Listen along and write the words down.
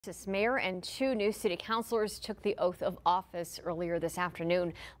Cruces mayor and two new city councilors took the oath of office earlier this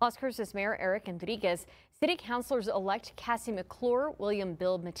afternoon. Las Cruces Mayor Eric Enriquez, city councilors-elect Cassie McClure, William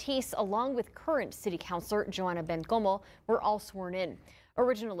Bill Matisse, along with current city councilor Joanna Bencomo, were all sworn in.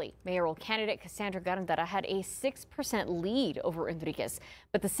 Originally, mayoral candidate Cassandra Garandara had a 6% lead over Enriquez,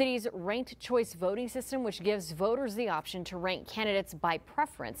 but the city's ranked choice voting system, which gives voters the option to rank candidates by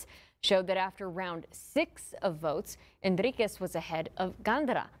preference, showed that after round 6 of votes, Enriquez was ahead of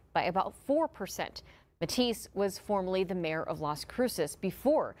Garandara by about 4%. Matisse was formerly the mayor of Las Cruces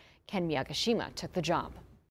before Ken Miyagishima took the job.